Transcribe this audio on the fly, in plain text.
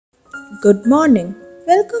Good morning.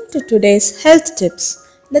 Welcome to today's health tips.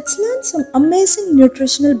 Let's learn some amazing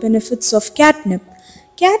nutritional benefits of catnip.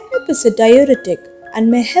 Catnip is a diuretic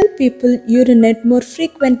and may help people urinate more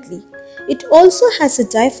frequently. It also has a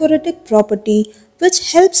diaphoretic property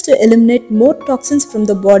which helps to eliminate more toxins from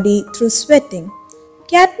the body through sweating.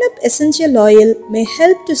 Catnip essential oil may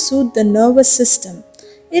help to soothe the nervous system.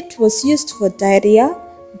 It was used for diarrhea,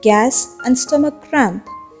 gas, and stomach cramp.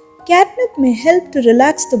 Catnip may help to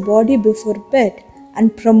relax the body before bed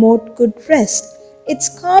and promote good rest. Its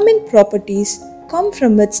calming properties come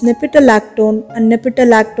from its nipitolactone and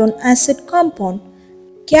nipitolactone acid compound.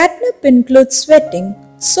 Catnip includes sweating,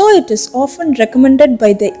 so it is often recommended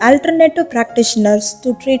by the alternative practitioners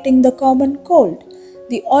to treating the common cold.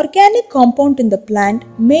 The organic compound in the plant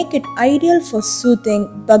make it ideal for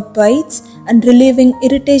soothing bug bites and relieving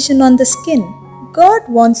irritation on the skin. God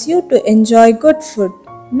wants you to enjoy good food,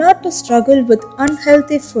 not to struggle with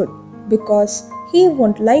unhealthy food, because He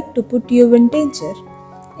won't like to put you in danger.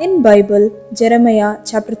 In Bible, Jeremiah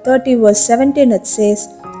chapter 30 verse 17 it says,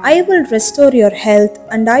 I will restore your health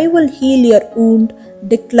and I will heal your wound,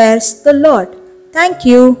 declares the Lord. Thank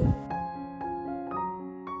you.